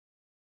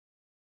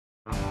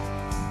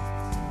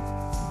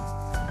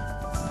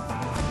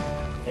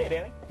Hey,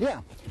 Danny.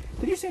 Yeah.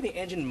 Did you say the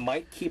engine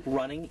might keep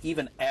running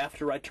even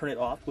after I turn it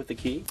off with the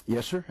key?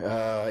 Yes, sir.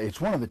 It's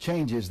one of the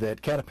changes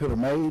that Caterpillar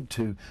made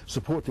to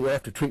support the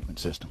after-treatment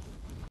system.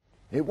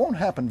 It won't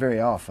happen very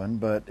often,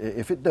 but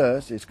if it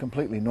does, it's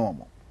completely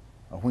normal.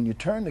 When you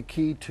turn the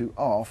key to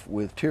off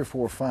with Tier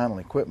 4 Final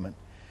equipment,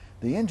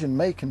 the engine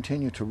may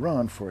continue to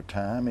run for a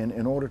time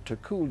in order to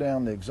cool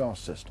down the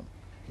exhaust system.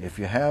 If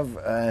you have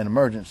an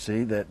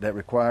emergency that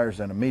requires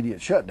an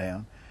immediate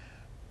shutdown,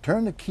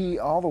 turn the key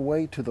all the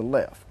way to the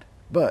left,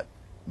 but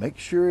make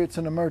sure it's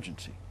an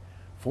emergency.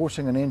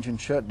 Forcing an engine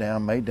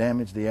shutdown may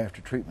damage the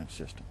after-treatment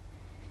system.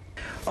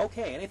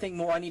 Okay, anything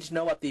more I need to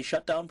know about the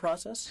shutdown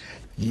process?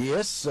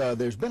 Yes,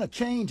 there's been a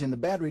change in the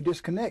battery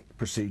disconnect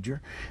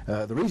procedure.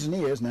 The reason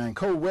is, now in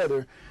cold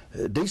weather,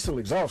 diesel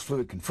exhaust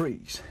fluid can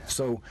freeze.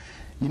 So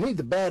you need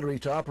the battery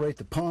to operate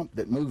the pump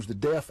that moves the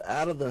DEF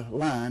out of the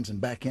lines and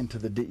back into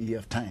the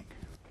DEF tank.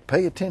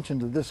 Pay attention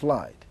to this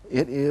light.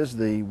 It is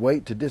the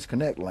wait to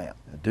disconnect lamp.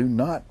 Do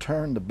not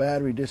turn the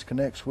battery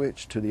disconnect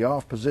switch to the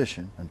off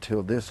position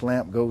until this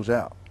lamp goes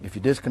out. If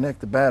you disconnect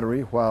the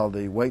battery while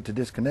the wait to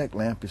disconnect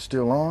lamp is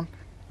still on,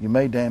 you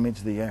may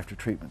damage the after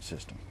treatment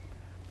system.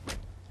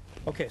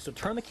 Okay, so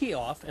turn the key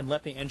off and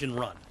let the engine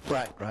run.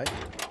 Right.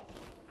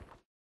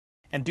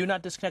 And do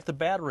not disconnect the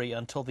battery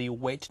until the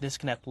wait to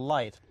disconnect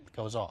light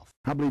goes off.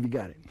 I believe you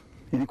got it.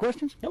 Any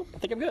questions? Nope, I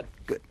think I'm good.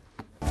 Good.